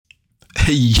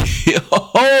Yo,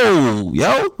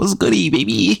 what's goody,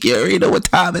 baby? You already know what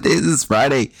time it is. It's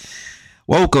Friday.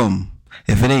 Welcome.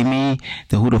 If it ain't me,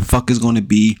 then who the fuck is gonna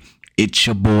be? It's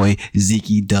your boy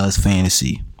Zeke Does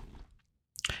Fantasy.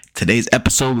 Today's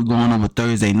episode, we're going over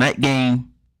Thursday night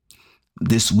game.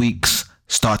 This week's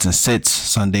starts and sits,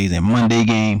 Sundays and Monday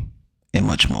game, and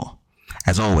much more.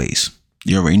 As always,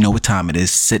 you already know what time it is.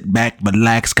 Sit back,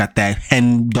 relax, got that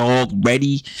hen dog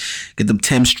ready, get them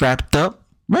Timbs strapped up.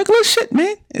 Regular shit,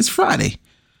 man. It's Friday.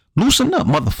 Loosen up,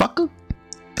 motherfucker.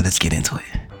 But let's get into it.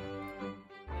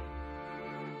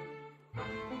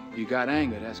 You got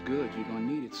anger, that's good. You're gonna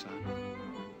need it, son.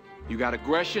 You got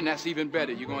aggression, that's even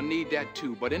better. You're gonna need that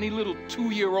too. But any little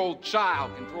 2-year-old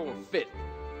child can throw a fit.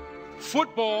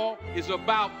 Football is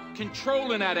about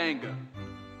controlling that anger,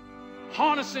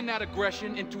 harnessing that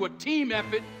aggression into a team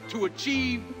effort to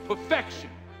achieve perfection.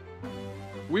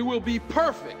 We will be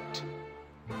perfect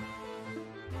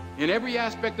in every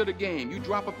aspect of the game. You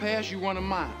drop a pass, you run a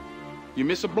mile. You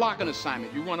miss a blocking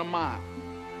assignment, you run a mile.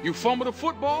 You fumble the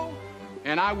football,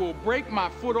 and I will break my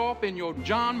foot off in your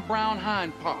John Brown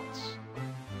hind parts.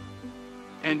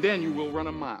 And then you will run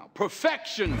a mile.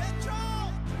 Perfection.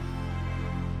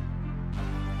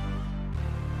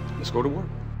 Let's go to work.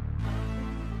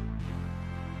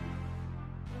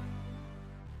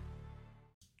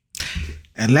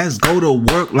 And let's go to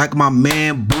work like my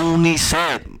man Booney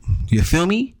said. You feel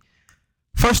me?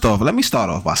 First off, let me start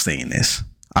off by saying this.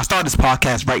 I started this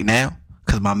podcast right now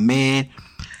because my man,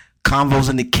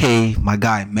 Convos in the Cave, my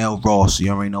guy Mel Ross,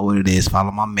 you already know what it is. Follow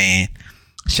my man.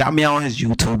 Shout me out on his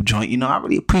YouTube joint. You know, I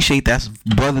really appreciate that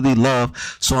brotherly love.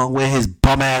 So I'm wearing his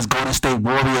bum ass Golden State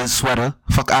Warriors sweater.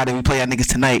 Fuck out of here. We play y'all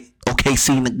niggas tonight.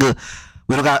 OKC nigga.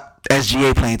 We don't got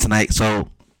SGA playing tonight, so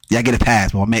y'all get a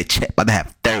pass. But my man Chet about to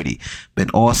have 30. But in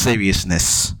all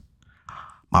seriousness,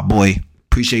 my boy,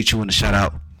 appreciate you in the shout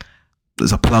out.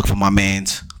 There's a plug for my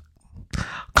man's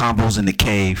Combos in the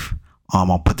Cave.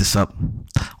 I'll put this up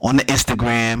on the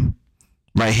Instagram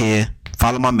right here.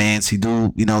 Follow my man's. He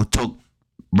do, talk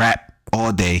rap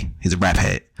all day. He's a rap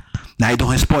head. Now he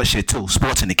doing his sports shit too.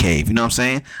 Sports in the Cave. You know what I'm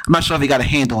saying? I'm not sure if he got a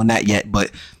handle on that yet,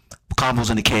 but Combos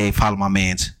in the Cave. Follow my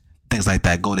man's. Things like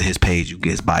that. Go to his page. You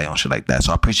get his bio and shit like that.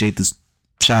 So I appreciate this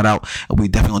shout out. And we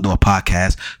definitely gonna do a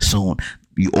podcast soon.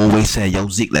 You always say, yo,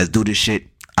 Zeke, let's do this shit.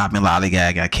 I've been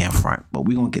lollygag, I can't front, but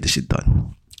we gonna get this shit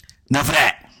done. Enough of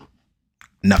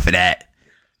that.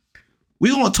 We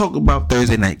gonna talk about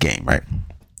Thursday night game, right?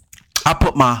 I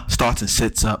put my starts and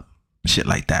sits up, shit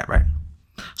like that, right?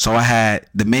 So I had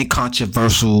the main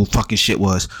controversial fucking shit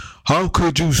was, how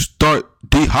could you start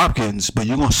D Hopkins, but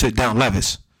you gonna sit down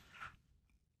Levis?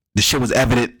 The shit was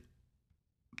evident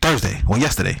Thursday or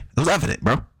yesterday. It was evident,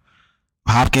 bro.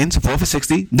 Hopkins 4 for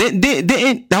 60.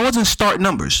 That wasn't start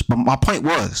numbers, but my point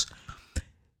was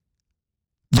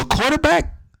the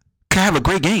quarterback can have a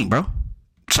great game, bro.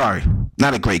 Sorry,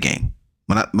 not a great game.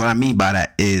 What I mean by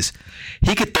that is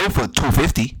he could throw for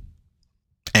 250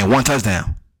 and 1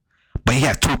 touchdown, but he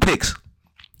had 2 picks.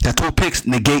 That 2 picks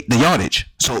negate the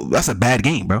yardage, so that's a bad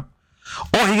game, bro.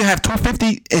 Or he can have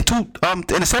 250 and 2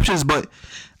 interceptions, but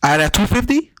out of that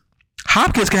 250,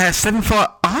 Hopkins can have 7 for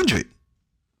 100.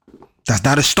 That's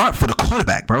not a start for the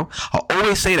quarterback, bro. I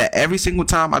always say that every single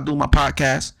time I do my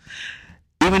podcast.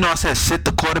 Even though I said sit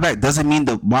the quarterback, doesn't mean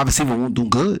the wide receiver won't do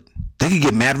good. They can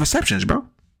get mad receptions, bro.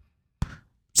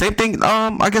 Same thing,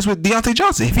 I guess with Deontay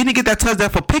Johnson. If he didn't get that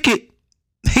touchdown for Pickett,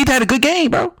 he'd had a good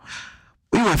game, bro.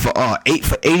 We went for 8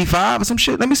 for 85 or some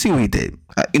shit. Let me see what he did.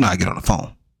 I get on the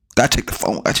phone. Gotta check the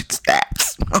phone. Gotta check the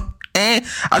stats. And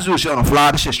I just do shit on the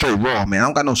fly. This shit straight raw, man. I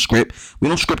don't got no script. We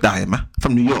don't script out here, man.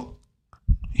 From New York.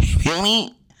 You feel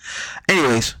me?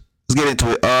 Anyways, let's get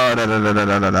into it.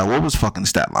 What was fucking the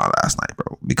stat line last night,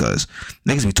 bro? Because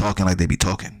niggas be talking like they be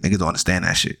talking. Niggas don't understand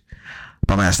that shit.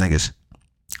 Bum ass niggas.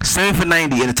 7 for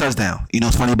 90 and a touchdown. You know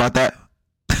what's funny about that?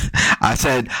 I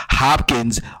said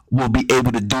Hopkins will be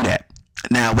able to do that.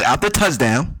 Now, without the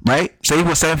touchdown, right? Say he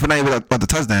was 7 for 90 without the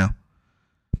touchdown.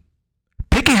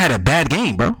 Pickett had a bad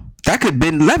game, bro. That could have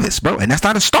been Levis, bro. And that's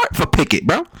not a start for Pickett,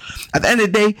 bro. At the end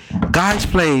of the day, guys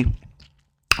play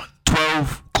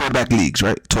 12 quarterback leagues,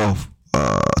 right?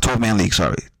 12-man leagues,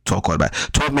 12 quarterback.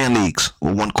 12-man leagues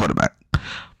with 1 quarterback.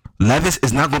 Levis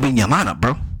is not going to be in your lineup,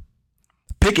 bro.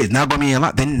 Pickett is not going to be in your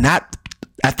lineup. They're not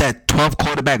at that 12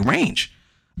 quarterback range.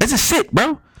 It's a sit,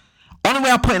 bro. Only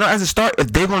way I put it out as a start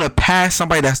if they're going to pass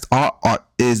somebody that's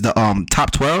is the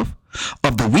top 12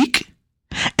 of the week,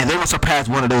 and they want to surpass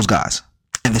one of those guys.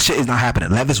 And the shit is not happening.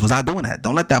 Levis was not doing that.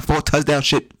 Don't let that 4 touchdown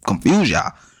shit confuse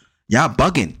y'all. Y'all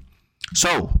bugging.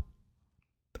 So,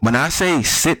 when I say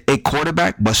sit a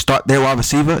quarterback but start their wide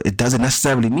receiver, it doesn't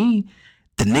necessarily mean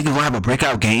the niggas gonna have a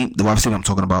breakout game. The wide receiver I'm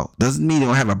talking about doesn't mean they're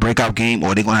gonna have a breakout game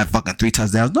or they're gonna have fucking 3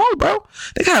 touchdowns. No, bro.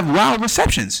 They can have wild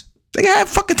receptions. They can have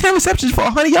fucking 10 receptions for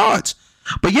 100 yards.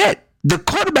 But yet, the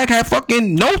quarterback had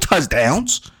fucking no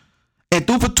touchdowns and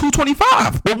threw for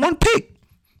 225 with 1 pick.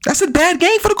 That's a bad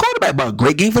game for the quarterback, but a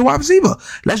great game for the wide receiver.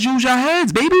 Let's use your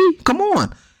heads, baby. Come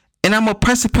on. And I'm a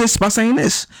precipice by saying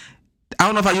this. I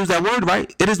don't know if I use that word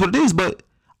right. It is what it is, but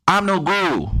I'm no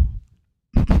guru.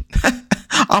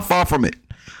 I'm far from it.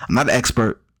 I'm not an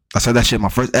expert. I said that shit in my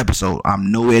first episode.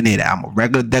 I'm nowhere near that. I'm a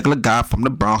regular guy from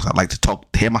the Bronx. I like to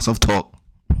hear myself talk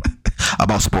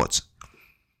about sports.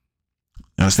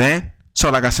 You understand?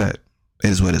 So like I said, it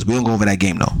is what it is. We don't go over that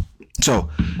game though. So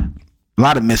a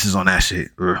lot of misses on that shit.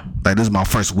 Like this is my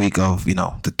first week of,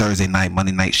 the Thursday night,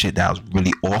 Monday night shit that was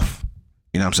really off.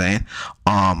 You know what I'm saying?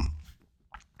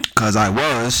 Cause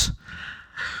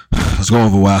let's go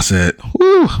over what I said.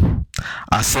 Woo.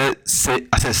 I said sit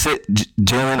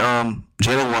Jalen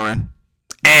Warren.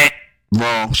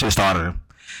 Wrong. Should have started him.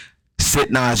 Sit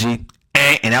Najee.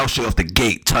 And that was straight off the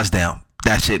gate. Touchdown.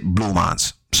 That shit blew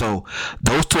minds. So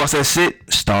those 2 I said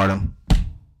sit, start them.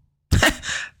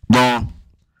 Wrong.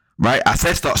 Right? I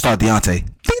said start Deontay. Ding,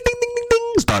 ding, ding, ding,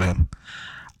 ding. Start him.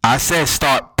 I said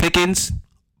start Pickens.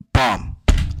 Bomb.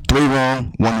 3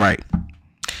 wrong, 1 right.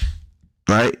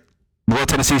 Right? We'll go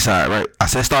to the seaside, right? I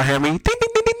said start Henry. Ding, ding,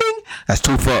 ding, ding, ding. That's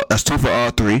two for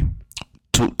 3.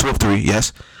 Two of 3,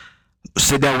 yes.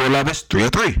 Sit down with Levis, 3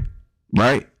 of 3.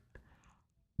 Right?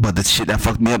 But the shit that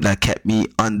fucked me up, that kept me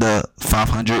under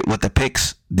 500 with the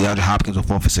picks, DeAndre Hopkins was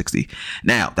 4 for 60.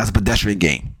 Now, that's a pedestrian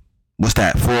game. What's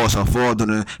that? 4, so 4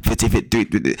 doing 50,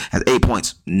 53, has 8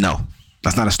 points. No,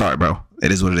 that's not a start, bro.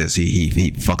 It is what it is.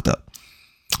 He fucked up.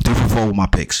 3 for 4 with my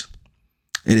picks.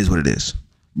 It is what it is.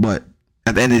 But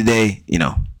at the end of the day,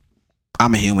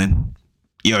 I'm a human.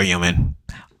 You're a human.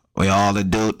 We all the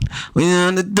dude. We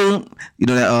all the dude. You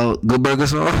know that Good Burger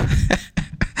song?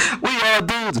 We all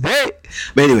dudes, hey.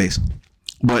 But anyways,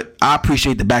 I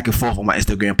appreciate the back and forth on my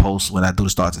Instagram posts when I do the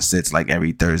starts and sits like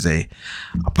every Thursday.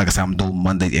 Like I said, I'm doing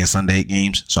Monday and Sunday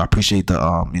games, so I appreciate the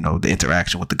the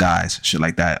interaction with the guys, shit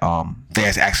like that. They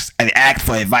ask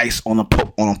for advice on a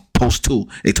post too.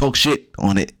 They talk shit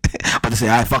on it, but they say,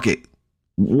 "All right, fuck it.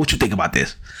 What you think about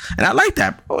this?" And I like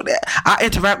that, bro. I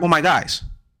interact with my guys.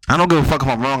 I don't give a fuck if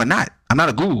I'm wrong or not. I'm not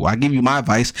a guru. I give you my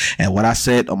advice and what I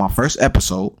said on my first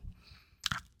episode.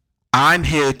 I'm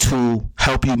here to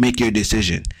help you make your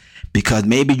decision, because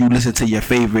maybe you listen to your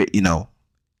favorite,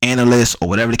 analyst or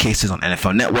whatever the case is on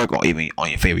NFL Network, or even on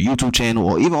your favorite YouTube channel,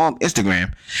 or even on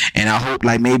Instagram. And I hope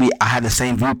like maybe I had the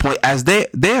same viewpoint as their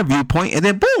viewpoint, and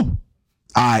then boom,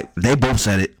 all right, they both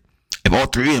said it. If all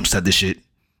 3 of them said this shit,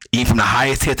 even from the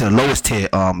highest tier to the lowest tier,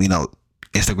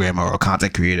 Instagram or a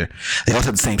content creator, they all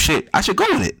said the same shit, I should go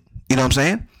with it. You know what I'm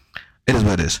saying? It is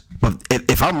what it is. But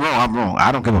if I'm wrong, I'm wrong.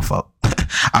 I don't give a fuck.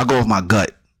 I go with my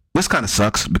gut. This kind of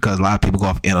sucks because a lot of people go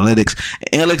off analytics.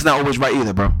 Analytics not always right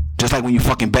either, bro. Just like when you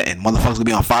fucking betting, motherfuckers will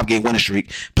be on 5-game winning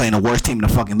streak, playing the worst team in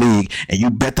the fucking league, and you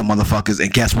bet the motherfuckers,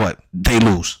 and guess what? They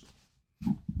lose.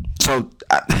 So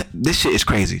this shit is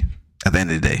crazy at the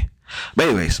end of the day. But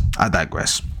anyways, I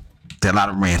digress. There's a lot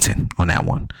of ranting on that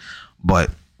one,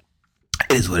 but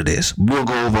it is what it is. We'll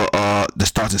go over the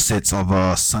starts and sits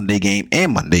of Sunday game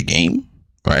and Monday game,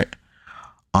 right?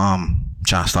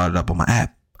 Trying to start it up on my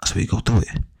app so we go through it.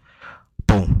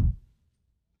 Boom.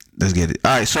 Let's get it.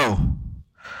 All right, so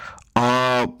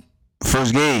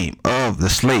first game of the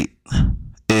slate.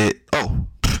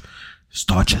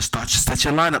 Start your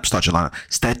lineup.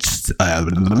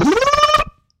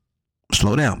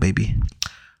 Slow down, baby.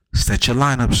 Set your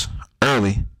lineups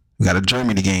early. We got a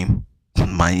Germany game.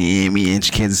 Miami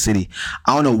and Kansas City.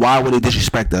 I don't know why would they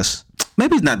disrespect us.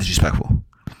 Maybe it's not disrespectful.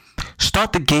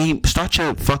 Start the game. Start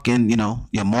your fucking,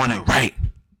 your morning right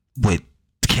with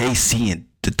KC and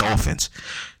the Dolphins.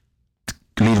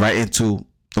 Lead right into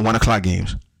the 1:00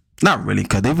 games. Not really,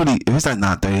 because if it's at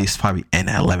 9:30, it's probably end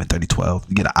at 11:30, 12.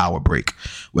 You get an hour break,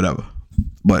 whatever.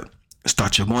 But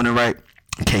start your morning right.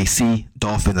 KC,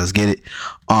 Dolphins, let's get it.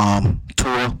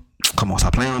 Tua, come on,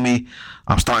 stop playing with me.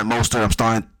 I'm starting Mostert. I'm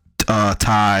starting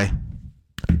Ty.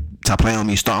 Stop playing with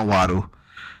me. Starting Waddle.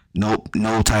 Nope,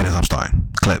 no tight ends. I'm starting.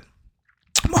 Clip.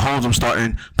 Mahomes, I'm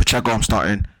starting. Pacheco, I'm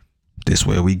starting. This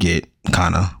way we get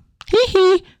kind of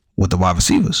with the wide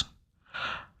receivers.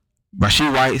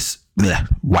 Rashid Rice.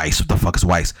 Weiss. What the fuck is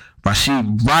Weiss?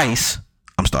 Rashid Rice,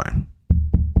 I'm starting.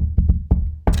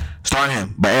 Starting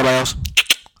him. But everybody else,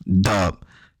 dub.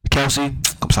 Kelsey,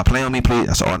 come stop playing with me, please.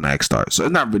 That's an automatic start. So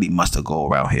it's not really much to go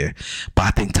around here. But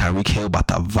I think Tyreek Hill about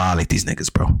to violate these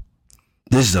niggas, bro.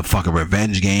 This is a fucking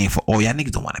revenge game for, y'all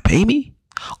niggas don't want to pay me?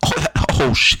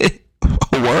 Oh shit.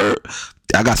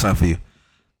 I got something for you.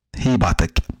 He about to.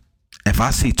 If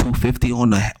I see 250 on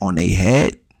their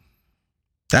head,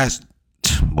 that's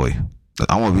boy.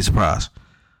 I won't be surprised.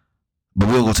 But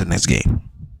we'll go to the next game.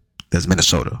 There's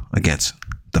Minnesota against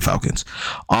the Falcons.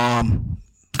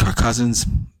 Kirk Cousins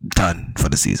done for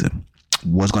the season.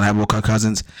 What's gonna happen with Kirk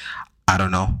Cousins? I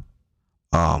don't know.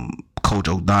 Coach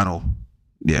O'Donnell,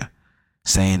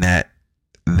 saying that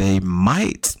they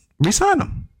might resign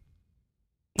him.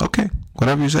 Okay,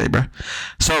 whatever you say, bro.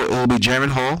 So it will be Jaron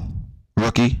Hall,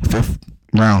 rookie, 5th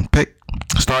round pick,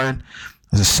 starting.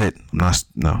 This is a sit. This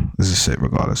is a sit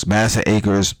regardless. Madison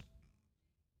Akers,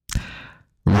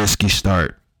 risky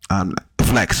start.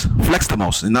 Flex the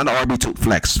most. Not the RB2.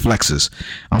 Flexes.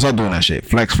 I'm start doing that shit.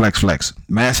 Flex.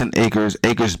 Madison Akers,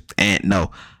 and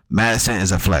no. Madison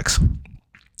is a flex.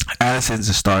 Addison's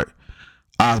a start.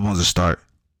 Osborne's a start.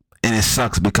 And it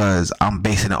sucks because I'm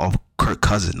basing it off Kirk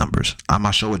Cousins numbers. I'm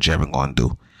not sure what Jaron going to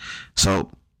do. So,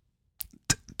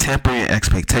 tempering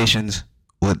expectations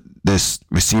with this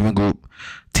receiving group.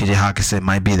 TJ Hawkinson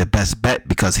might be the best bet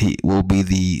because he will be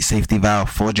the safety valve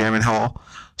for Jaron Hall.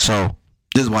 So,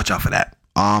 just watch out for that.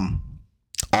 On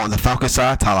the Falcons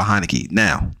side, Tyler Heineke.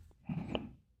 Now,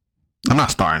 I'm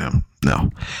not starting him,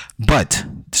 no. But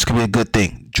this could be a good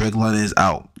thing. Drake London is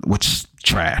out, which is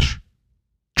trash.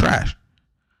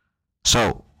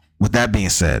 So, with that being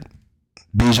said,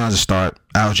 Bijan's a start.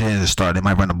 Algier is a start. They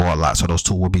might run the ball a lot, so those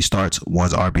two will be starts.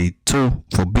 One's RB2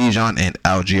 for Bijan, and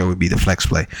Algier would be the flex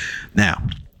play. Now,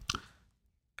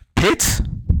 Pitts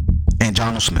and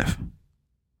Jonnu Smith,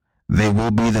 they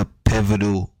will be the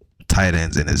pivotal tight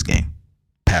ends in this game.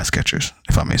 Pass catchers,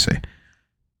 if I may say.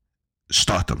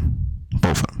 Start them.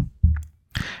 Both of them.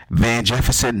 Van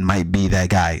Jefferson might be that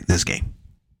guy this game.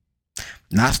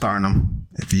 Not starting them.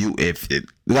 If we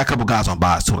got a couple guys on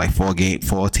buys too, like 4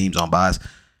 teams on buys.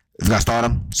 If you got to start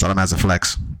them as a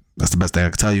flex. That's the best thing I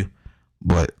can tell you.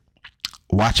 But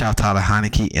watch out Tyler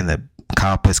Heineke and the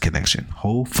Kyle Pitts connection.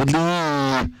 Hopefully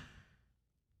they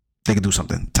can do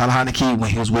something. Tyler Heineke, when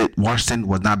he was with Washington,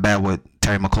 was not bad with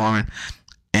Terry McLaurin,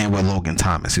 and with Logan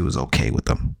Thomas, he was okay with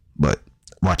them. But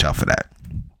watch out for that.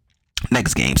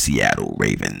 Next game, Seattle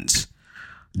Ravens.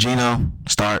 Geno,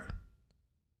 start.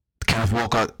 Kenneth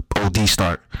Walker, OD,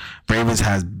 start. Ravens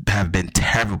have been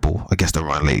terrible against the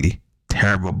run lately.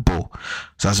 Terrible.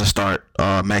 So that's a start.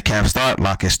 Metcalf, start.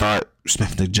 Lockett, start.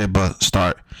 Smith-Njigba,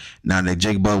 start. Now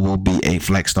Njigba will be a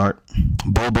flex start.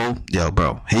 Bobo,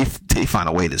 bro, he find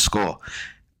a way to score.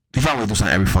 He find a way to do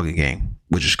something every fucking game,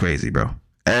 which is crazy, bro.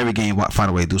 Every game, find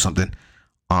a way to do something.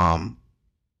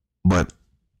 But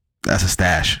that's a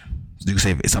stash. You can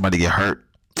say if somebody get hurt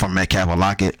from Metcalf or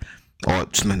Lockett or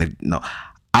Smith, no.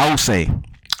 I would say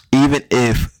even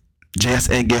if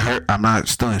JSN get hurt, I'm not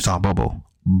still installing Bobo.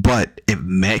 But if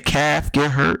Metcalf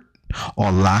get hurt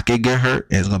or Lockett get hurt,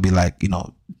 it's gonna be like,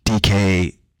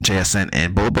 DK, JSN,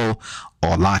 and Bobo,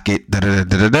 or Lockett.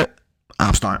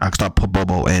 I start put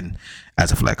Bobo in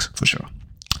as a flex for sure.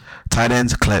 Tight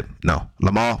ends, clip, no.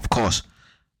 Lamar, of course.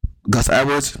 Gus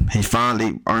Edwards, he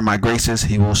finally earned my graces.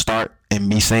 He will start. And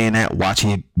me saying that, watch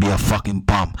him be a fucking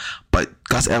bum. But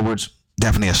Gus Edwards,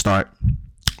 definitely a start.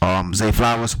 Zay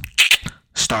Flowers,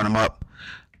 start him up.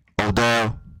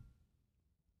 Odell,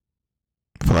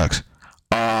 flex.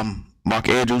 Mark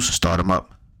Andrews, start him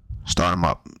up.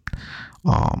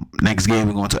 Next game,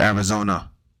 we're going to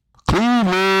Arizona.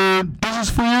 Cleveland, this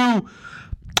is for you.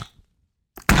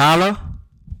 Kyler,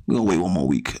 we're going to wait one more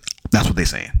week. That's what they're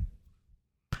saying.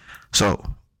 So,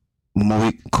 one more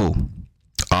week, cool.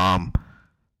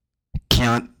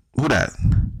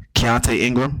 Keontae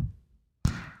Ingram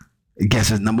against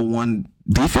his number 1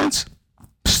 defense.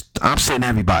 I'm sitting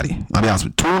everybody. I'll be honest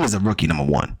with you. Toon is a rookie number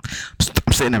 1.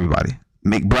 I'm sitting everybody.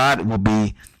 McBride will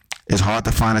be. It's hard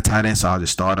to find a tight end, so I'll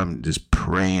just start him. Just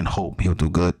pray and hope he'll do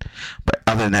good. But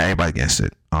other than that, everybody gets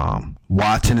it.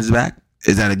 Watson is back.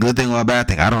 Is that a good thing or a bad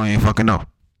thing? I don't even fucking know.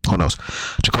 Who knows?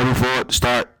 Jacoby Ford,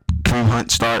 start. Kareem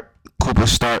Hunt, start. Cooper,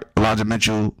 start. Elijah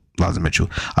Moore.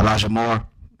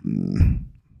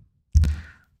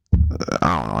 I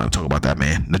don't know. I'm talking about that,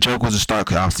 man. The joke was a start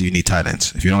because obviously you need tight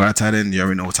ends. If you don't got a tight end, you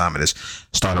already know what time it is.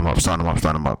 Start them up.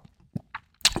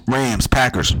 Rams,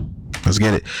 Packers. Let's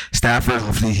get it. Stafford,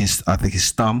 hopefully I think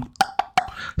his thumb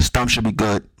should be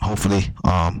good. Hopefully.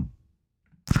 I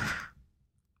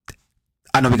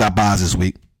know we got buys this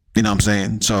week. You know what I'm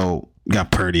saying? So you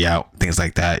got Purdy out, things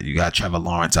like that. You got Trevor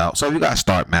Lawrence out. So if you got to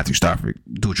start Matthew Stafford,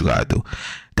 do what you got to do.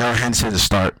 Darrell Henderson to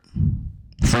start.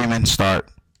 Freeman, start.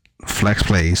 Flex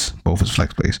plays. Both his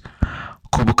flex plays.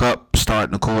 Cooper Kupp,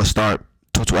 start. Nicola, start.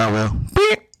 Tutu Atwell,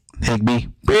 Higbee,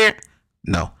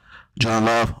 no. John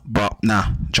Love,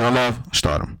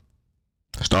 start him.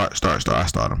 Start. I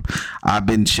start him. I've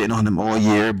been shitting on him all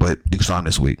year, but you can start him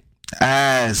this week.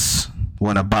 As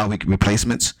one of bye week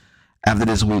replacements after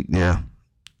this week, yeah,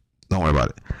 don't worry about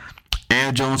it.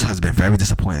 Aaron Jones has been very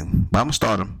disappointing, but I'm gonna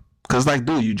start him because, like,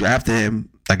 dude, you drafted him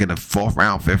like in the 4th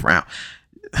round, 5th round.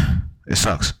 It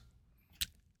sucks,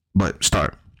 but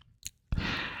start.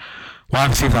 Wide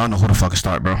receivers, I don't know who the fuck to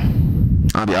start, bro.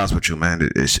 I'll be honest with you, man.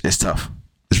 It's tough.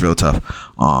 It's real tough.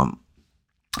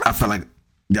 I feel like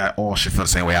y'all all should feel the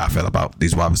same way I feel about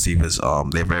these wide receivers.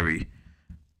 They're very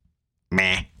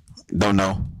meh. Don't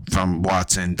know from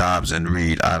Watson, Dobbs, and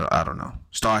Reed. I don't know.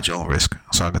 Start at your own risk.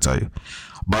 That's all I can tell you.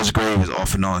 Musgrave is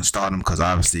off and on. Start him because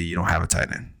obviously you don't have a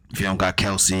tight end. If you don't got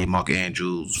Kelsey, Mark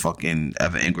Andrews, fucking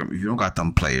Evan Ingram, if you don't got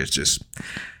them players,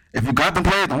 if you got them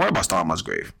players, don't worry about starting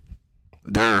Musgrave.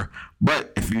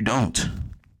 But if you don't, you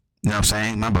know what I'm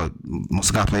saying? Remember, most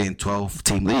of the guys play in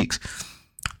 12-team leagues.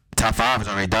 Top 5 is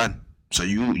already done. So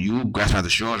you grasping at the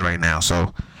straws right now.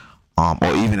 So,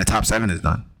 or even the top 7 is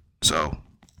done. So,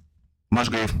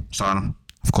 Musgrave, start him,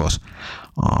 of course.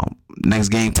 Next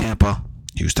game, Tampa,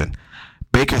 Houston.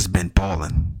 Baker's been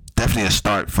balling. Definitely a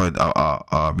start for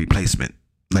a replacement,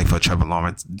 like for Trevor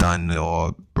Lawrence, Dunn,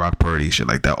 or Brock Purdy, shit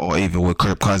like that, or even with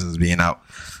Kirk Cousins being out.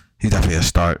 He's definitely a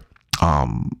start.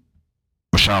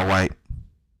 Rashad White,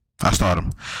 I start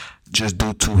him just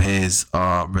due to his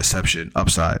reception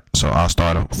upside. So I'll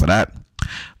start him for that.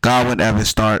 Godwin, Evans,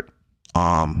 start.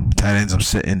 Tight ends, I'm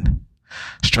sitting.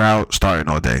 Stroud, starting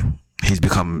all day. He's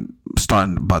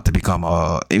about to become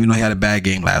even though he had a bad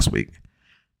game last week,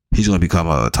 he's going to become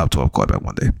a top 12 quarterback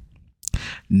one day.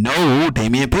 No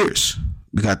Damian Pierce.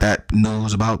 We got that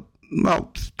news about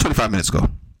 25 minutes ago.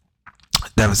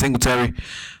 Devin Singletary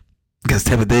against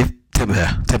Tampa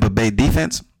Bay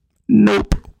defense.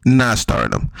 Nope, not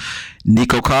starting him.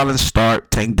 Nico Collins, start.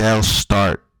 Tank Dell,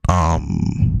 start.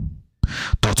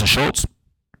 Dalton Schultz,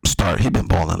 start. He been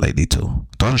balling lately too.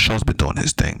 Dalton Schultz been doing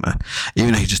his thing, man.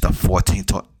 Even though he's just a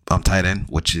 14th tight end,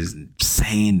 which is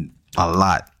saying a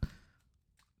lot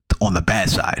on the bad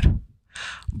side.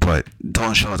 But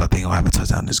Dalton Schultz, I think he'll have a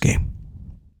touchdown this game.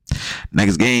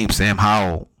 Next game, Sam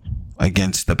Howell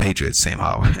against the Patriots. Sam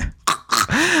Howell.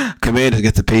 Commanders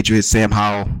against the Patriots. Sam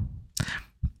Howell.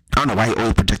 I don't know why he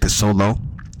always projected so low.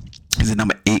 He's the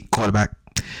number 8 quarterback.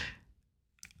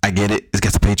 I get it. It's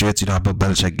against the Patriots. You know how Bill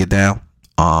Belichick get down.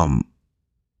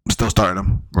 Still starting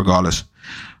them regardless.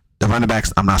 The running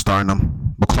backs, I'm not starting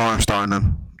them. McLaurin, starting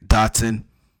them. Dotson.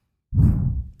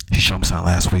 He showed me something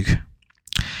last week.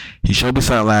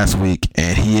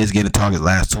 And he is getting targets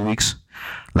last 2 weeks.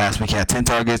 Last week he had 10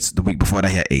 targets. The week before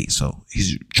that he had 8. So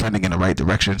he's trending in the right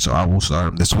direction. So I will start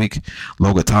him this week.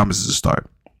 Logan Thomas is a start.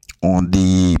 On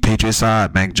the Patriots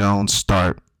side, Mac Jones,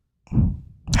 start.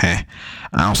 I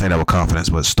don't say that with confidence,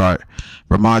 but start.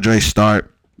 Ramondre,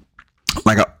 start.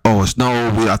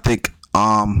 I think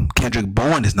Kendrick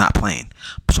Bourne is not playing.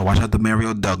 So watch out the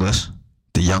Mario Douglas,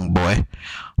 the young boy,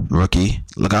 rookie.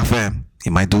 Look out for him. He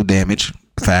might do damage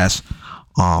fast.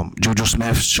 Juju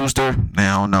Smith-Schuster, I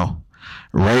don't know.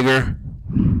 Rager,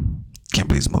 can't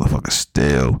believe this motherfucker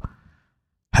still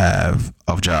have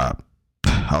a job.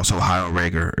 Also, high on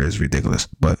Rager is ridiculous.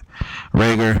 But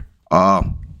Rager,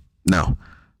 no.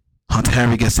 Hunter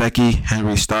Henry, Gesicki,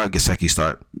 Henry start, Gesicki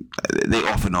start. They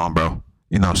off and on, bro.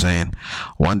 You know what I'm saying?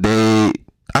 One day,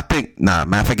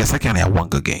 matter of fact, Gesicki only had one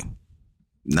good game.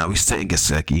 Now we sit in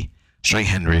Gesicki, straight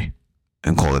Henry,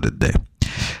 and call it a day.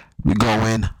 We go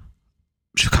in,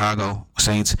 Chicago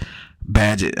Saints,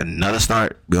 Badgett, another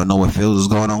start. We don't know what Fields is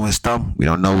going on with his thumb. We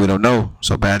don't know.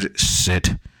 So Badgett,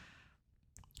 sit.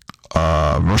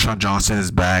 Roshan Johnson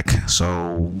is back,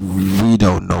 so we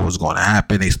don't know what's going to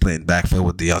happen. They split backfield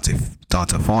with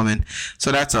Deonta Foreman,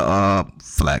 so that's a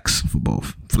flex for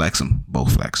both. Flex them,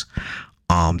 both flex.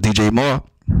 DJ Moore,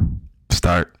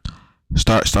 start.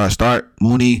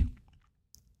 Mooney,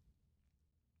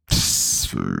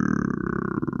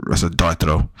 that's a dart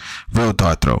throw, real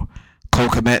dart throw. Cole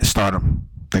Kmet, start him.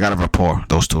 They got a rapport.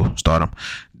 Those two, start him.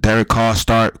 Derek Carr,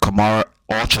 start. Kamara,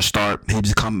 ultra start.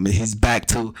 He's back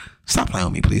to. Stop playing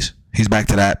with me, please. He's back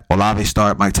to that. Olave,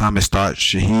 start. Mike Thomas, start.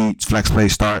 Shaheed, flex play,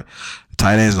 start.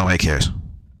 Tight ends, nobody cares.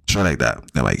 Straight like that,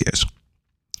 nobody cares.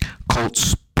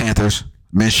 Colts, Panthers,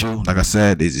 Minshew, like I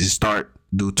said, is his start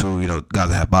due to guys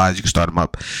that have buys. You can start them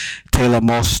up. Taylor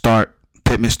Moss, start.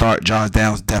 Pittman, start. Josh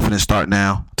Downs, definite start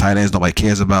now. Tight ends, nobody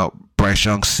cares about. Bryce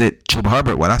Young, sit. Chuba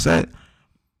Hubbard, what I said.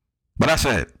 But I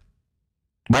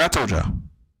told y'all.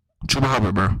 Chuba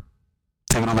Hubbard, bro.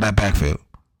 Taking over that backfield.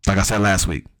 Like I said last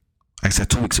week. Like I said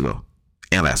 2 weeks ago.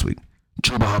 And last week.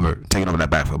 Chuba Hubbard taking over that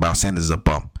backfield. Miles Sanders is a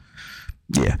bum.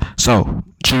 Yeah. So,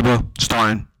 Chuba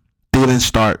starting. Thielen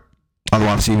start. Other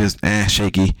wide receivers,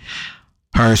 shaky.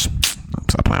 Hurst,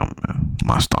 stop playing with me, man. I'm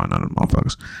not starting none of them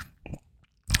motherfuckers.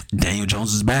 Daniel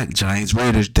Jones is back. Giants,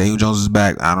 Raiders. Daniel Jones is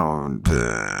back.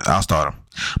 I'll start him.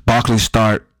 Barkley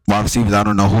start. Wide receivers, I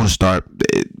don't know who to start.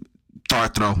 Throw a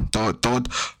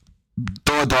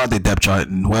dart their depth chart,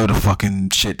 and whoever the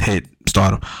fucking shit hit,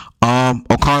 start him.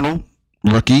 O'Connell,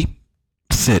 rookie,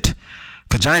 sit.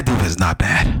 Cause Giant defense is not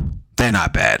bad. They're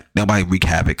not bad. Nobody wreak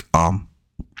havoc. I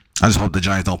just hope the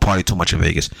Giants don't party too much in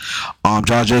Vegas.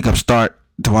 Josh Jacobs start.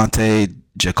 Devontae,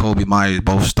 Jacoby Myers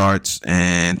both starts,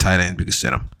 and tight end we can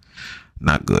sit them.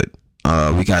 Not good.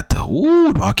 We got the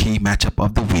marquee matchup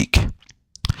of the week.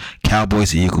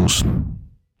 Cowboys, Eagles.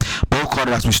 Both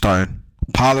quarterbacks we starting.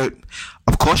 Pollard,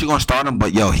 of course you're gonna start him,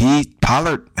 but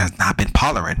Pollard has not been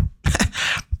pollering.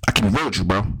 I can be real with you,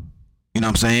 bro. You know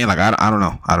what I'm saying? Like I don't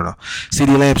know.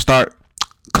 CeeDee Lamb start.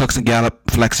 Cooks and Gallup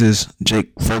flexes.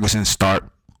 Jake Ferguson start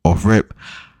off rip.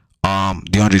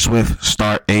 DeAndre Swift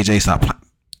start. AJ stop.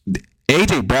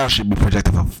 AJ Brown should be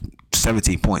projected for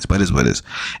 17 points, but it is what it is.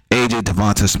 AJ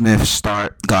Devonta Smith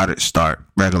start. Goddard start.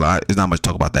 Regular. There's not much to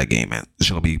talk about that game, man. It's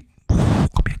gonna be a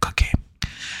good game.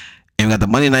 And we got the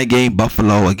Monday night game,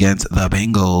 Buffalo against the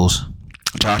Bengals.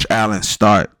 Josh Allen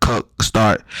start. Cook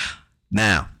start.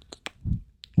 Now,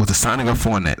 with the signing of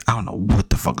Fournette, I don't know what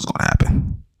the fuck is gonna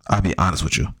happen. I'll be honest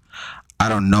with you. I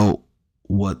don't know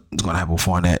what's gonna happen with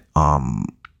Fournette. I'm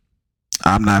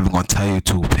not even gonna tell you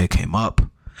to pick him up.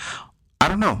 I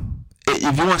don't know.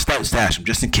 If you want to start, stash him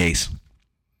just in case.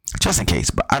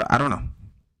 But I don't know.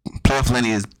 Playoff Lenny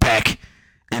is back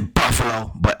in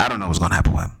Buffalo, but I don't know what's gonna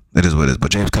happen with him. It is what it is.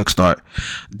 But James Cook start.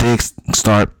 Diggs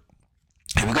start.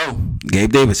 Here we go.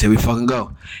 Gabe Davis. Here we fucking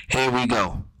go. Here we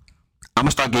go. I'm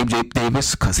gonna start Gabe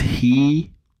Davis because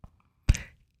he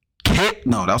can't.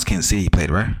 No, that was Kansas City. He played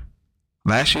right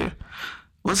last year.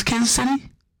 Was it Kansas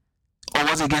City or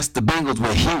was it against the Bengals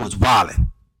where he was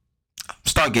wilding?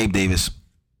 Start Gabe Davis.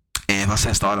 And if I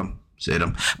said start him, sit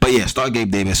him. But yeah, start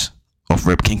Gabe Davis off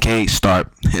rip. Kincaid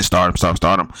start. Start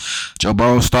him. Joe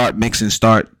Burrow start. Mixon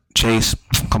start. Chase,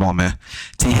 come on, man.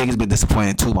 T. Higgins been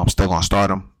disappointing too, but I'm still gonna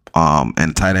start him. And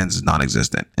the tight ends is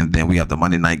non-existent. And then we have the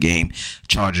Monday night game,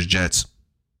 Chargers Jets.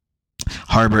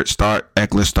 Herbert start.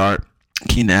 Eckler start.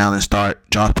 Keenan Allen start.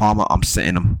 Josh Palmer, I'm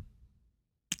sitting him.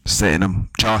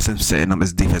 Johnson sitting him.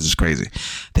 His defense is crazy.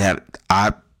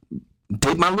 I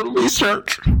did my little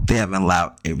research. They haven't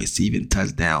allowed a receiving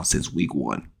touchdown since week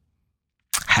 1.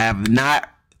 Have not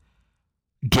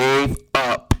gave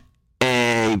up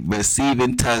a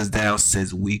receiving touchdown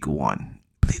since week 1.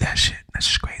 Believe that shit. That's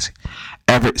just crazy.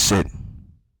 Everett sit.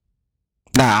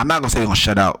 Nah, I'm not gonna say they're gonna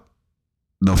shut out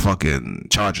the fucking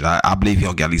Chargers. I believe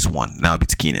he'll get at least one. Now it'll be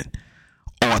to Keenan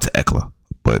or to Eckler.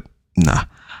 But nah.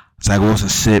 Zach Wilson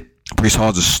sit. Breece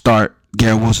Hall's a start.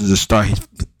 Garrett Wilson's a start.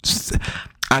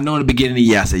 I know in the beginning of the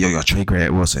year I said, yo, trade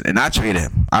Garrett Wilson. And I traded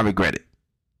him. I regret it.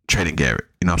 Trading Garrett.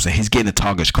 You know what I'm saying? He's getting the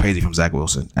targets crazy from Zach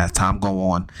Wilson. As time go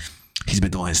on, he's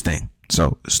been doing his thing.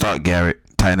 So start Garrett.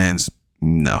 Tight ends,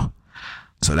 no.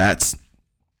 So that's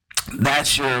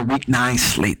your week 9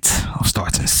 slate of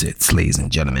starts and sits, ladies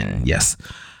and gentlemen. Yes.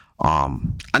 I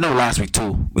know last week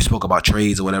too, we spoke about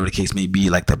trades or whatever the case may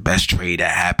be, like the best trade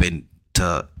that happened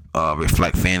to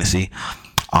reflect fantasy.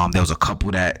 There was a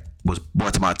couple that was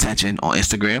brought to my attention on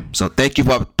Instagram. So thank you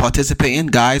for participating,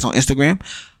 guys, on Instagram.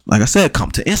 Like I said,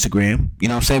 come to Instagram. You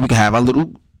know what I'm saying? We can have our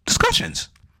little discussions.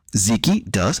 Zeke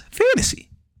does fantasy.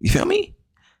 You feel me?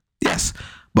 Yes.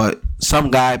 But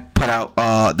some guy put out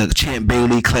the Champ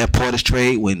Bailey, Claire Portis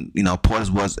trade when,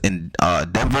 Portis was in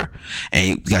Denver and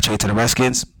he got traded to the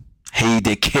Redskins. He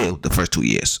did kill the first 2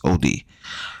 years. OD.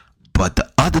 But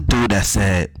the other dude that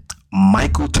said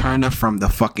Michael Turner from the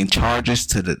fucking Chargers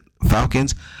to the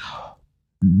Falcons,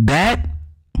 that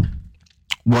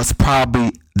was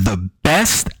probably the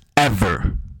best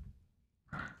ever.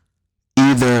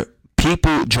 Either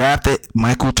people drafted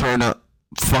Michael Turner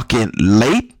fucking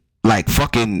late, like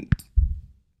fucking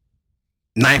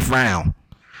 9th round,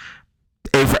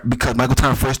 because Michael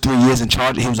Turner first 3 years in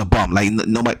charge, he was a bum. Like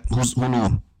nobody who knew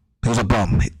him. He was a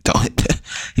bum.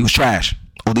 He was trash.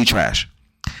 OD trash.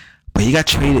 But he got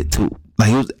traded to,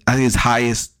 like, I think his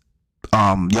highest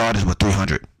yardage was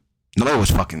 300.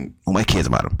 Nobody cares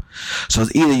about him. So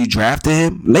it's either you drafted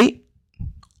him late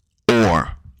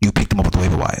or you picked him up with the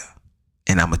waiver wire.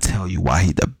 And I'm gonna tell you why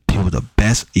he was the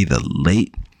best, either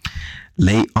late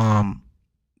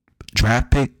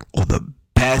draft pick or the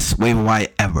best waiver wire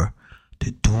ever.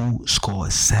 The dude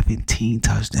scored 17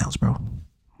 touchdowns, bro.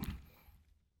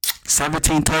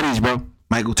 17 tutties, bro.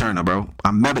 Michael Turner, bro. I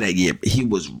remember that year. He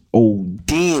was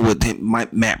ODing with him,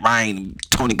 Matt Ryan,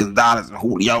 Tony Gonzalez, and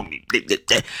Julio.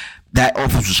 that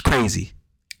offense was crazy.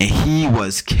 And he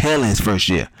was killing his first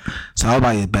year. So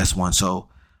everybody the best one. So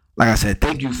like I said,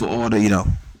 thank you for all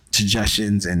the,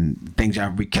 suggestions and things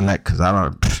y'all recollect, because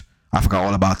I forgot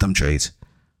all about them trades.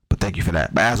 But thank you for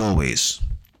that. But as always,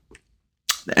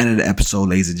 the end of the episode,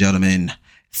 ladies and gentlemen.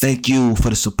 Thank you for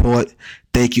the support.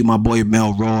 Thank you, my boy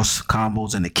Mel Ross,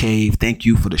 Combos in the Cave. Thank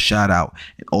you for the shout out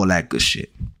and all that good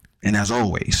shit. And as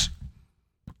always,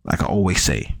 like I always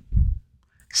say,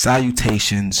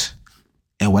 salutations.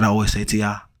 And what I always say to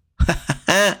y'all,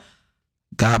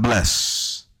 God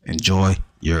bless. Enjoy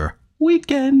your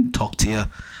weekend. Talk to you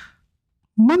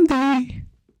Monday.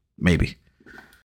 Maybe.